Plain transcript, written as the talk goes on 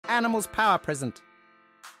animals' power present.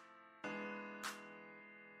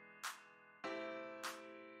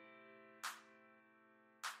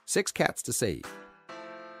 Six cats to save.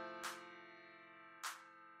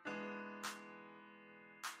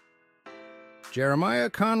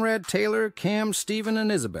 Jeremiah, Conrad, Taylor, Cam, Stephen,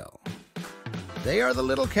 and Isabel. They are the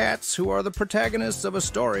little cats who are the protagonists of a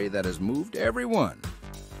story that has moved everyone.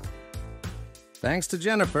 Thanks to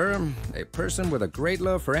Jennifer, a person with a great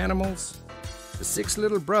love for animals, the six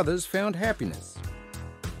little brothers found happiness.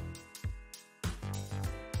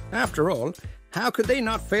 After all, how could they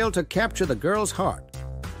not fail to capture the girl's heart?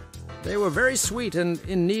 They were very sweet and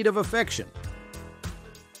in need of affection.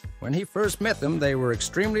 When he first met them, they were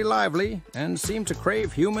extremely lively and seemed to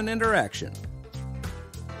crave human interaction.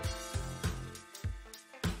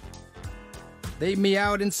 They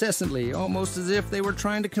meowed incessantly, almost as if they were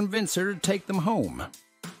trying to convince her to take them home.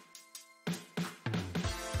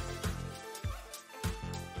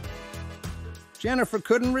 Jennifer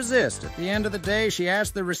couldn't resist. At the end of the day, she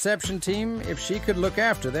asked the reception team if she could look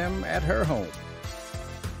after them at her home.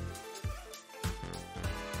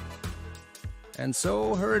 And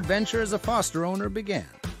so her adventure as a foster owner began.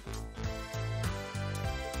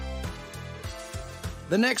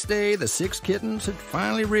 The next day, the six kittens had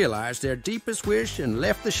finally realized their deepest wish and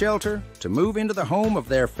left the shelter to move into the home of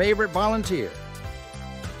their favorite volunteer.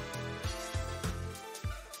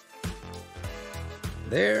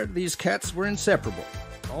 There, these cats were inseparable,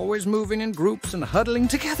 always moving in groups and huddling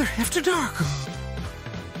together after dark.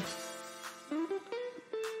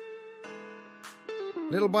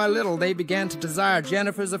 Little by little, they began to desire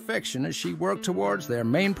Jennifer's affection as she worked towards their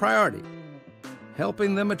main priority,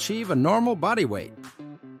 helping them achieve a normal body weight.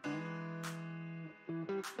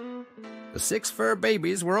 The six fur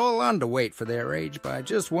babies were all underweight for their age by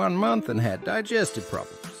just 1 month and had digestive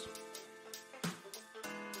problems.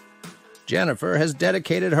 Jennifer has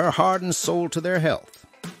dedicated her heart and soul to their health.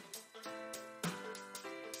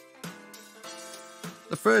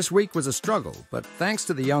 The first week was a struggle, but thanks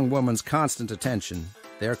to the young woman's constant attention,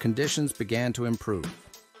 their conditions began to improve.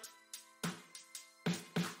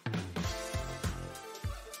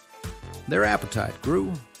 Their appetite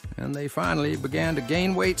grew, and they finally began to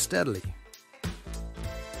gain weight steadily.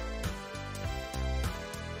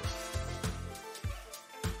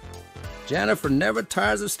 Jennifer never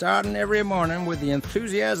tires of starting every morning with the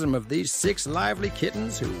enthusiasm of these six lively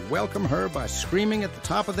kittens who welcome her by screaming at the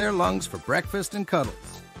top of their lungs for breakfast and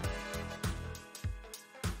cuddles.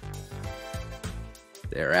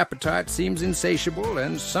 Their appetite seems insatiable,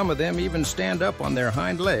 and some of them even stand up on their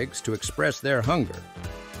hind legs to express their hunger.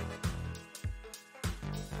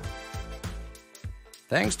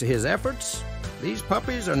 Thanks to his efforts, these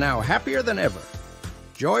puppies are now happier than ever,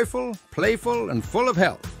 joyful, playful, and full of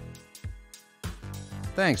health.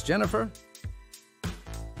 Thanks, Jennifer.